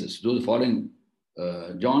to Jesus. Those following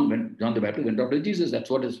John the Baptist went out to Jesus. That's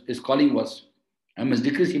what his calling was. I must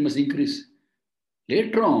decrease, he must increase.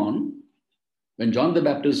 Later on, when John the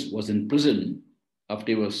Baptist was in prison,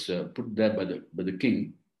 after he was put there by the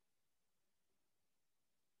king,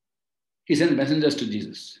 he sent messengers to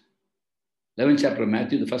Jesus. 11th chapter of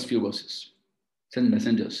Matthew, the first few verses. Send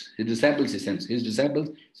messengers. His disciples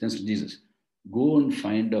sends to Jesus. Go and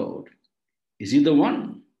find out, is he the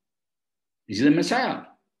one? Is he the Messiah?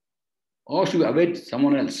 Or should we await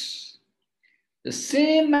someone else? The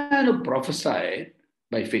same man who prophesied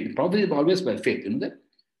by faith. Prophecy is always by faith, you know that?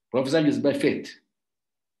 Prophesying is by faith.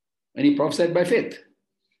 And he prophesied by faith.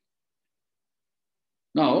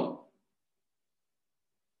 Now,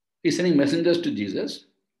 he's sending messengers to Jesus.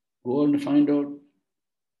 Go and find out.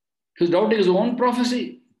 He's doubting his own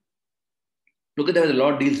prophecy. Look at the way the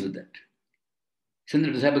Lord deals with that. Send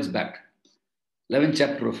the disciples back. 11th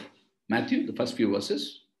chapter of Matthew, the first few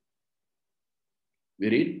verses. We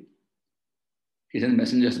read, he sent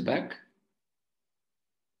messengers back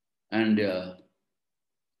and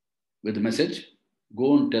with the message,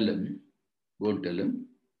 go and tell him,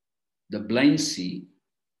 the blind see,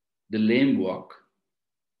 the lame walk,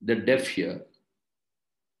 the deaf hear,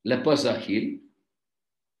 lepers are healed,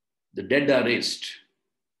 the dead are raised,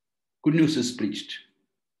 good news is preached.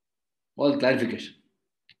 All clarification.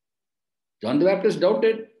 John the Baptist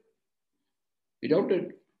doubted. He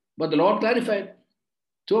doubted. But the Lord clarified.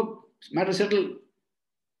 So, matter settled.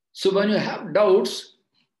 So when you have doubts,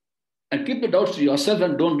 and keep the doubts to yourself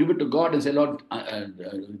and don't give it to God and say, Lord,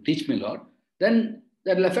 teach me, Lord, then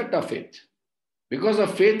that will affect our faith. Because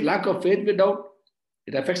of faith, lack of faith, we doubt.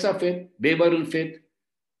 It affects our faith, waver in faith.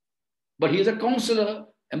 But he is a counselor,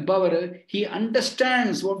 empowerer. He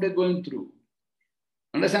understands what they're going through.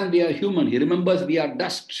 Understand we are human. He remembers we are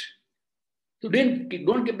dust. So don't keep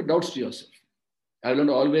the doubts to yourself. I learned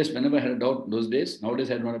always, whenever I had a doubt in those days,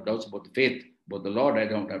 nowadays I don't have doubts about the faith, about the Lord, I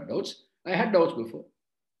don't have doubts. I had doubts before.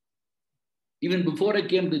 Even before I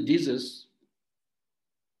came to Jesus,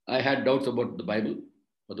 I had doubts about the Bible,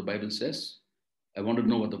 what the Bible says. I wanted to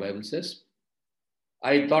know what the Bible says.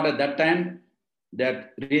 I thought at that time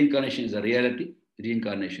that reincarnation is a reality,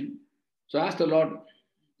 reincarnation. So I asked the Lord,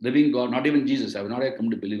 living God, not even Jesus, I have not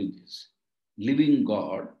come to believe in Jesus. Living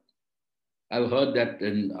God, I've heard that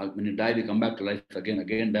when you die, we come back to life again,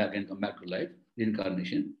 die again, come back to life,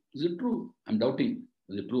 reincarnation. Is it true? I'm doubting,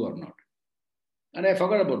 is it true or not? And I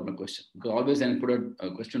forgot about my question. Because always when I put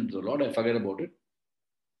a question to the Lord, I forget about it.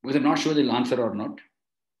 Because I'm not sure they'll answer or not.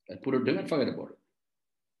 I put it to him and forget about it.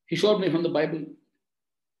 He showed me from the Bible,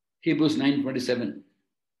 Hebrews 9:27.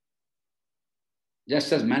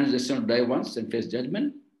 Just as man is destined to die once and face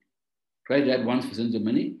judgment, Christ died once for sins of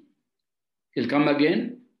many. He'll come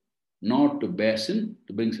again, not to bear sin,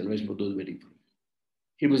 to bring salvation for those waiting for him.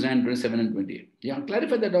 Hebrews 9:27 and 28. Yeah,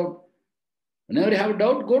 clarify the doubt. Whenever you have a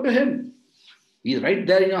doubt, go to him. He's right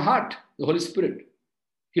there in your heart, the Holy Spirit.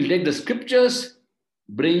 He'll take the scriptures,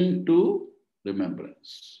 bring to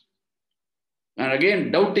remembrance. And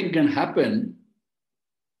again, doubting can happen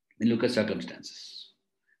when you look at circumstances.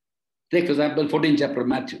 Take, for example, 14th chapter of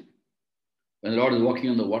Matthew, when the Lord is walking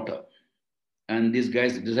on the water. And these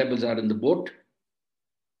guys, the disciples, are in the boat.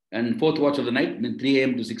 And fourth watch of the night, 3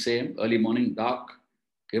 a.m. to 6 a.m., early morning, dark.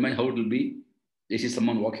 Can you imagine how it will be? They see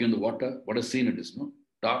someone walking on the water. What a scene it is, no?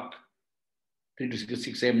 Dark. 3 to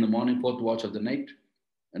 6 a.m. in the morning, fourth watch of the night.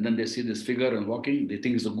 And then they see this figure and walking. They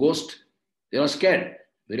think it's a ghost. They are scared.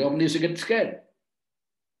 Very often they used to get scared.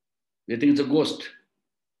 They think it's a ghost.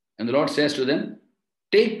 And the Lord says to them,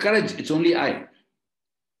 take courage, it's only I.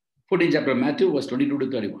 14th chapter of Matthew, verse 22 to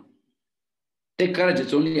 31. Take courage,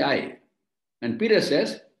 it's only I. And Peter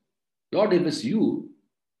says, Lord, if it's you,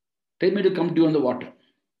 tell me to come to you on the water.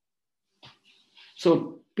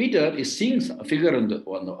 So Peter is seeing a figure on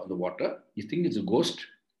the water. He thinks it's a ghost.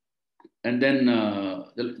 And then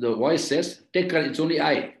the voice says, take courage, it's only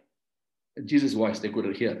I. Jesus' voice, they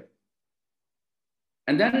could hear.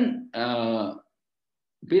 And then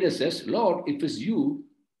Peter says, Lord, if it's you,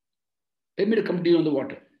 tell me to come to you on the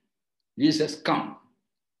water. Jesus says, come.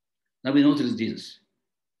 Now we know this is Jesus.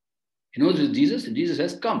 He knows this is Jesus, and Jesus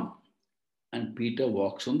says, come. And Peter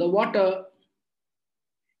walks on the water.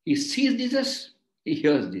 He sees Jesus, he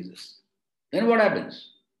hears Jesus. Then what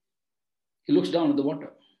happens? He looks down at the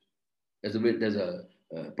water. There's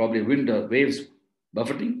probably wind or waves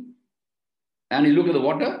buffeting. And he looks at the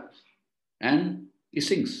water and he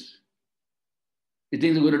sinks. He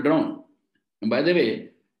thinks he's going to drown. And by the way,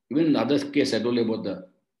 even in the other case, I told you about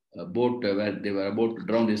the boat where they were about to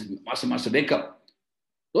drown. This master, wake up.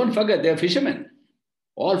 Don't forget, they're fishermen.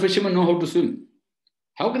 All fishermen know how to swim.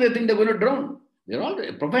 How can they think they're going to drown? They're all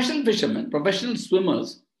professional fishermen, professional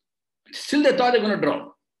swimmers. Still they thought they're going to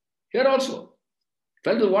drown. Here also.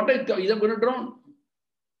 Fell to the water, he's going to drown.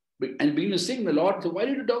 And begin to sing, the Lord said, why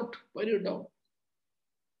did you doubt? Why did you doubt?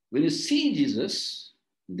 When you see Jesus,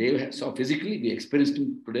 they saw physically, we experienced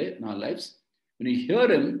him today in our lives. When you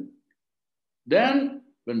hear him, then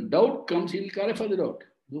when doubt comes, he'll clarify the doubt.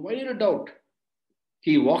 Why did you doubt?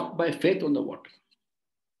 He walked by faith on the water.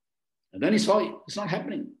 And then he saw it. It's not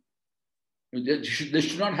happening. This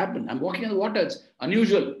should not happen. I'm walking on the water. It's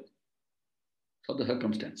unusual. Saw the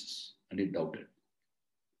circumstances. And he doubted.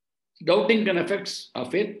 Doubting can affect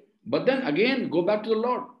our faith. But then again, go back to the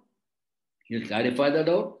Lord. He'll clarify the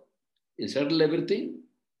doubt. He'll settle everything.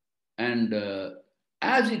 And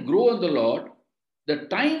as we grow in the Lord, the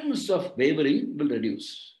times of wavering will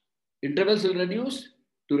reduce. Intervals will reduce.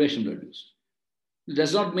 Duration will reduce. It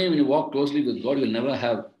does not mean when you walk closely with God, you'll never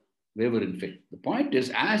have waver in faith. The point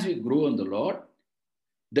is, as we grow in the Lord,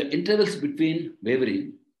 the intervals between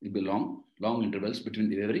wavering will be long intervals between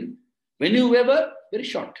the wavering. When you waver, very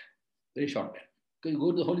short time. Because you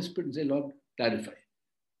go to the Holy Spirit and say, Lord, clarify.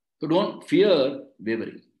 So don't fear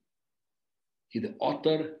wavering. He's the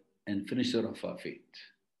author and finisher of our faith.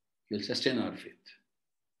 He will sustain our faith.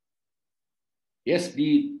 Yes,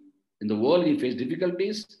 in the world we face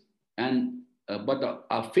difficulties, but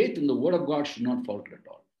our faith in the Word of God should not falter at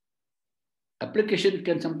all. Application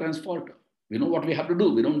can sometimes falter. We know what we have to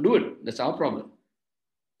do. We don't do it. That's our problem.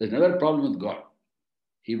 There's never a problem with God.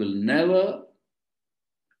 He will never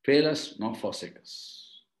fail us nor forsake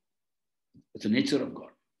us. It's the nature of God.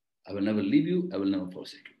 I will never leave you. I will never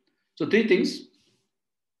forsake you. So 3 things.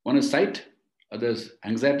 One is sight. Other is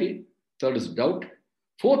anxiety. Third is doubt.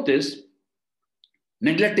 Fourth is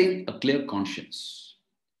neglecting a clear conscience.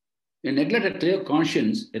 When you neglect a clear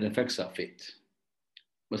conscience, it affects our faith.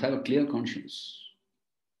 We must have a clear conscience.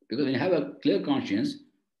 Because when you have a clear conscience,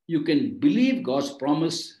 you can believe God's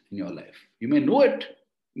promise in your life. You may know it,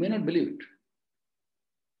 you may not believe it.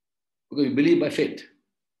 Because you believe by faith.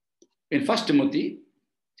 In 1 Timothy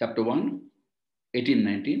chapter 1,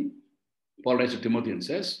 18-19, Paul writes to Timothy and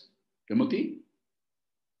says, Timothy,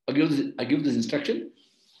 I give this instruction.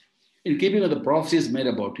 In keeping with the prophecies made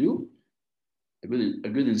about you, I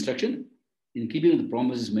give the instruction, in keeping with the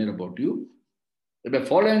promises made about you, that by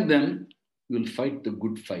following them, you will fight the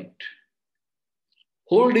good fight,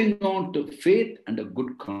 holding on to faith and a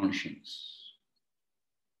good conscience.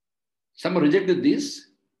 Some have rejected this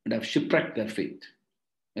and have shipwrecked their faith.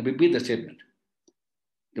 I repeat the statement.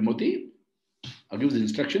 Timothy, I'll give the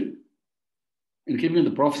instruction, in keeping with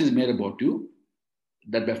the prophecies made about you,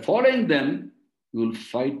 that by following them, you will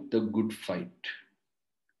fight the good fight,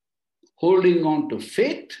 holding on to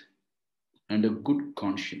faith and a good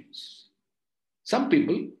conscience. Some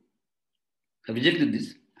people have rejected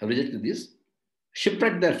this,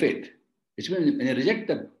 shipwrecked their faith. Which means when you reject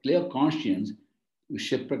the clear conscience, you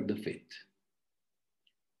shipwreck the faith.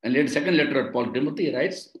 And later, second letter of Paul to Timothy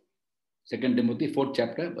writes, 2 Timothy 4th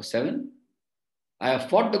chapter, verse 7, I have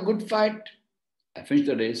fought the good fight, I finished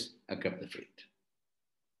the race, I kept the faith.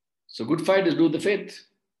 So good fight is do the faith.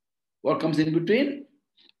 What comes in between?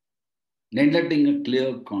 Neglecting a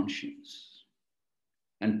clear conscience.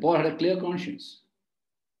 And Paul had a clear conscience.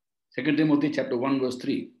 2 Timothy chapter 1 verse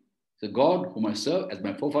 3. The God whom I serve, as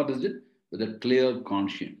my forefathers did, with a clear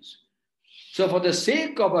conscience. So for the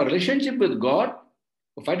sake of our relationship with God,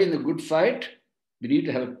 for fighting the good fight, we need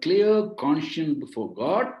to have a clear conscience before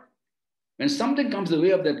God. When something comes the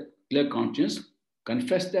way of that clear conscience,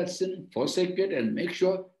 confess that sin, forsake it, and make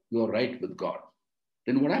sure you are right with God.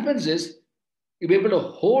 Then what happens is, you'll be able to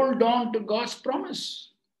hold on to God's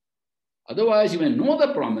promise. Otherwise, you may know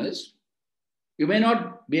the promise, you may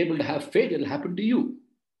not be able to have faith, it will happen to you.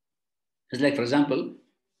 It's like, for example,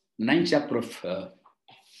 the 9th chapter of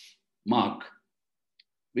Mark,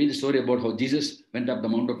 read the story about how Jesus went up the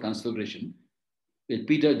Mount of Transfiguration with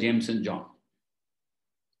Peter, James, and John.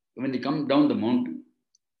 When they come down the mountain,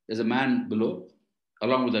 there's a man below,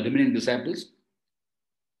 along with the remaining disciples.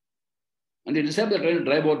 And the disciples are trying to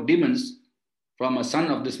drive out demons from a son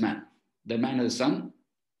of this man. The man has a son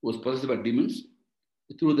who was possessed by demons.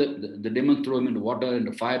 The demons throw him into water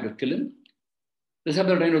and fire to kill him. The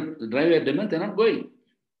disciples are trying to drive away demons, they're not going.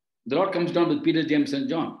 The Lord comes down with Peter, James, and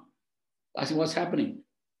John, asking what's happening.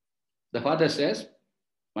 The father says,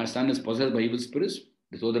 my son is possessed by evil spirits.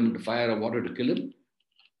 They throw them into fire or water to kill him.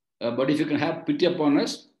 But if you can have pity upon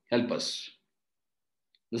us, help us.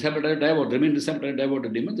 The disciples tried to drive out, the remaining disciples tried to drive out the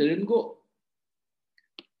demons, they didn't go.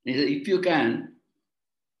 He said, if you can,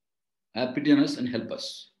 have pity on us and help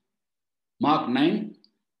us. Mark 9,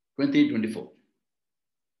 20-24.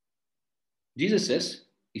 Jesus says,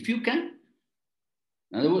 if you can.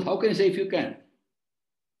 In other words, how can you say if you can?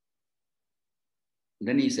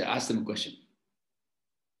 Then he asks them a question.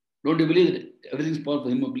 Don't you believe that everything is possible for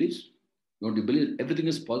him who believes? Don't you believe that everything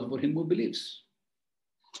is possible for him who believes?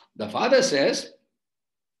 The father says,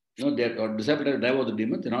 their disciples are to drive out the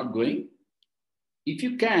demons, they're not going. If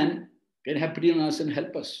you can have pity on us and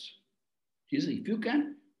help us. He says, if you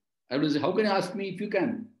can. I will say, how can you ask me if you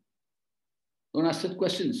can? Don't ask such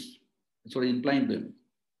questions. That's what he's implying to him.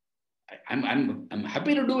 I'm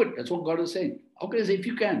happy to do it. That's what God is saying. How can I say if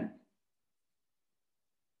you can?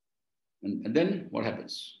 And then what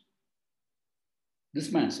happens?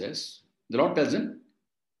 This man says, the Lord tells him,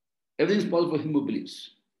 everything is possible for him who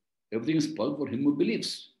believes. Everything is possible for him who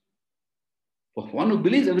believes. For one who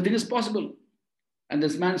believes, everything is possible. And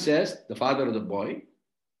this man says, the father of the boy,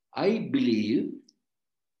 I believe,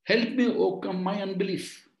 help me overcome my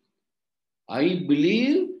unbelief. I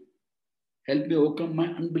believe, help me overcome my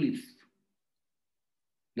unbelief.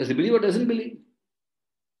 Does he believe or doesn't believe?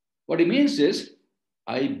 What he means is,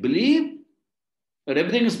 I believe that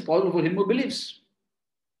everything is possible for him who believes.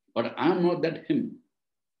 But I am not that him.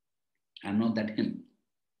 I am not that him.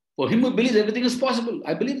 For him who believes everything is possible,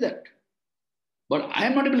 I believe that. But I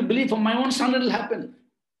am not able to believe for my own son it will happen.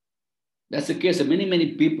 That's the case of many,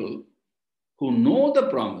 many people who know the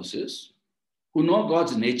promises, who know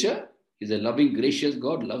God's nature. He's a loving, gracious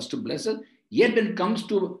God, loves to bless us. Yet when it comes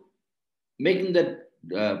to making that,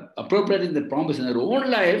 appropriating the promise in their own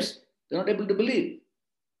lives, they're not able to believe.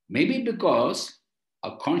 Maybe because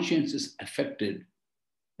our conscience is affected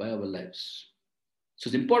by our lives. So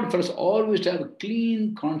it's important for us always to have a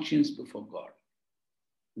clean conscience before God.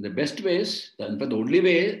 The best ways, in fact, the only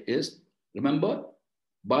way is, remember,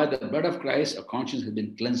 by the blood of Christ, our conscience has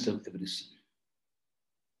been cleansed of every sin.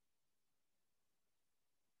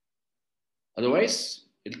 Otherwise,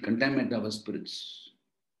 it will contaminate our spirits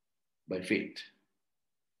by faith.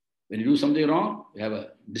 When you do something wrong, you have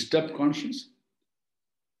a disturbed conscience,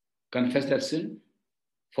 confess that sin,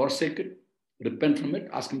 forsake it, repent from it,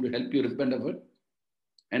 ask him to help you repent of it,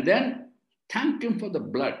 and then thank him for the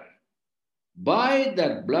blood. By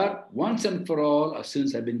that blood, once and for all, our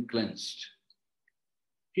sins have been cleansed.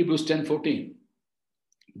 Hebrews 10:14.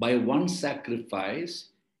 By one sacrifice,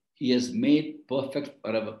 he has made perfect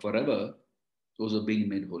forever those who are being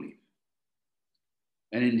made holy.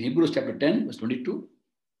 And in Hebrews chapter 10, verse 22,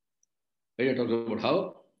 where it talks about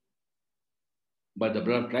how by the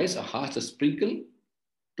blood of Christ, our hearts are sprinkled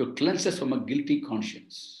to cleanse us from a guilty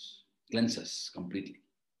conscience. Cleanse us completely.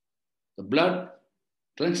 The blood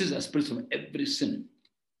cleanses our spirits from every sin.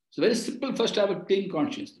 So very simple first to have a clean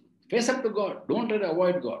conscience. Face up to God. Don't try to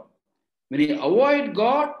avoid God. When you avoid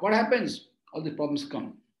God, what happens? All the problems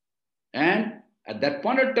come. And at that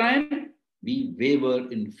point of time, we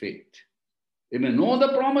waver in faith. We may know the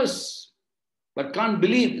promise, but can't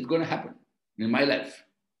believe it's going to happen in my life.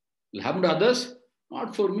 It will happen to others,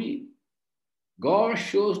 not for me. God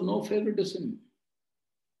shows no favoritism.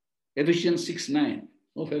 Ephesians 6:9,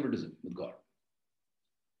 no favoritism with God.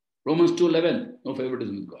 Romans 2:11, no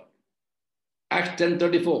favoritism with God. Acts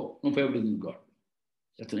 10:34, no favoritism with God.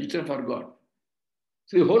 That's the nature of our God.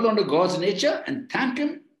 So we hold on to God's nature and thank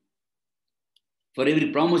him for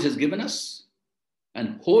every promise he's given us,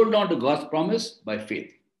 and hold on to God's promise by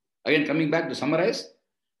faith. Again, coming back to summarize,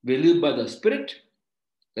 we live by the Spirit,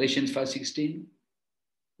 Galatians 5:16.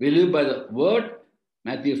 We live by the Word,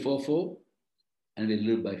 Matthew 4:4, and we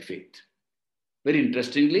live by faith. Very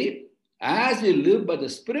interestingly, as we live by the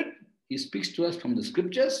Spirit, he speaks to us from the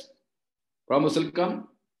scriptures. Promise will come,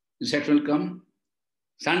 instruction will come,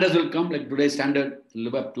 standards will come, like today's standard,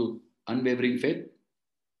 live up to unwavering faith.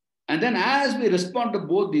 And then as we respond to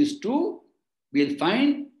both these two, we'll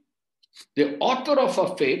find the author of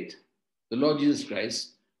our faith, the Lord Jesus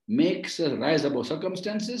Christ, makes us rise above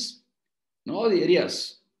circumstances in all the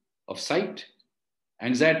areas of sight,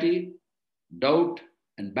 anxiety, doubt,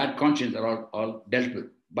 and bad conscience are all dealt with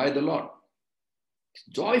by the Lord.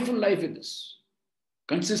 Joyful life it is,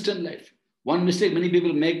 consistent life. One mistake many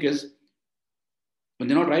people make is when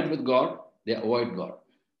they're not right with God, they avoid God.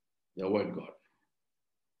 They avoid God.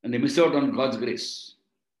 And they miss out on God's grace.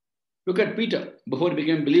 Look at Peter. Before he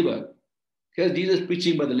became a believer, here's Jesus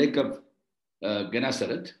preaching by the lake of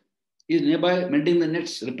Gennesaret. He's nearby mending the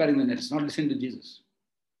nets, repairing the nets, not listening to Jesus.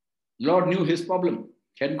 Lord knew his problem.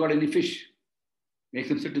 He hadn't got any fish. Makes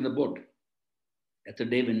him sit in the boat. That's the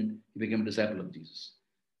day when he became a disciple of Jesus.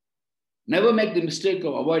 Never make the mistake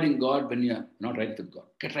of avoiding God when you're not right with God.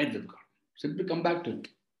 Get right with God. Simply come back to him.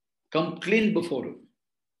 Come clean before him.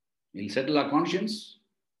 He'll settle our conscience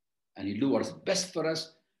and he'll do what's best for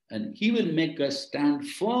us. And he will make us stand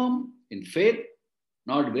firm in faith,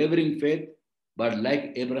 not wavering faith, but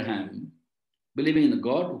like Abraham, believing in a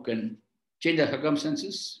God who can change our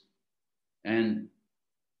circumstances and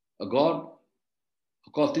a God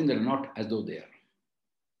who calls things that are not as though they are.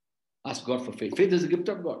 Ask God for faith. Faith is a gift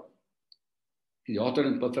of God. He's the author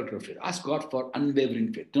and perfecter of faith. Ask God for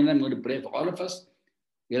unwavering faith. Tonight I'm going to pray for all of us.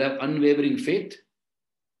 We'll have unwavering faith,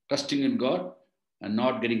 trusting in God and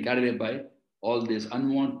not getting carried away by all these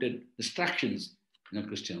unwanted distractions in a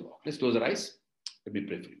Christian walk. Let's close our eyes. Let me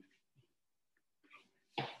pray for you.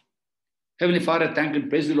 Heavenly Father, thank and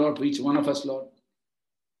praise you, Lord, for each one of us, Lord.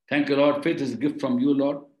 Thank you, Lord. Faith is a gift from you,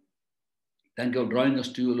 Lord. Thank you for drawing us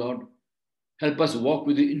to you, Lord. Help us walk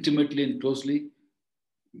with you intimately and closely,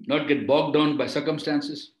 not get bogged down by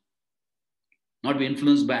circumstances, not be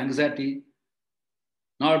influenced by anxiety,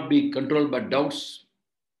 not be controlled by doubts,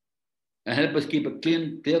 and help us keep a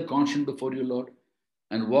clear conscience before you, Lord,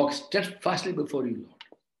 and walk steadfastly before you, Lord.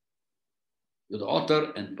 You're the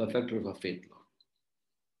author and perfecter of our faith, Lord.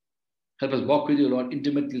 Help us walk with you, Lord,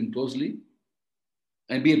 intimately and closely,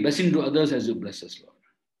 and be a blessing to others as you bless us, Lord.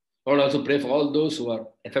 Lord, I also pray for all those who are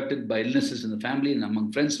affected by illnesses in the family and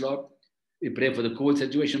among friends, Lord. We pray for the COVID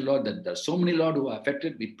situation, Lord, that there are so many, Lord, who are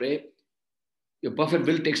affected. We pray your perfect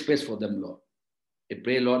will takes place for them, Lord. I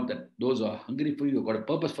pray, Lord, that those who are hungry for you, who have got a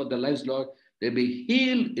purpose for their lives, Lord, they be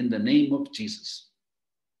healed in the name of Jesus.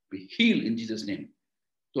 Be healed in Jesus' name.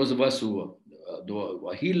 Those of us who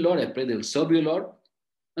are healed, Lord, I pray they will serve you, Lord.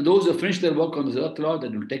 And those who have finished their work on this earth, Lord,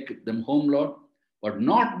 that will take them home, Lord, but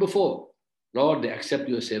not before, Lord, they accept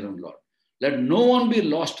you as Savior, Lord. Let no one be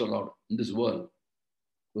lost, Lord, in this world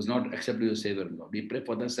who has not accepted you as Savior, Lord. We pray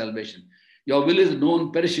for their salvation. Your will is no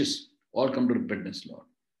one perishes, all come to repentance, Lord.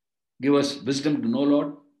 Give us wisdom to know,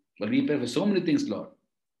 Lord. But we pray for so many things, Lord,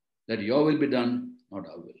 that your will be done, not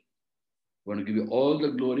our will. We want to give you all the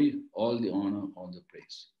glory, all the honor, all the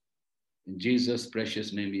praise. In Jesus'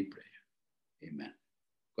 precious name we pray. Amen.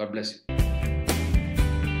 God bless you.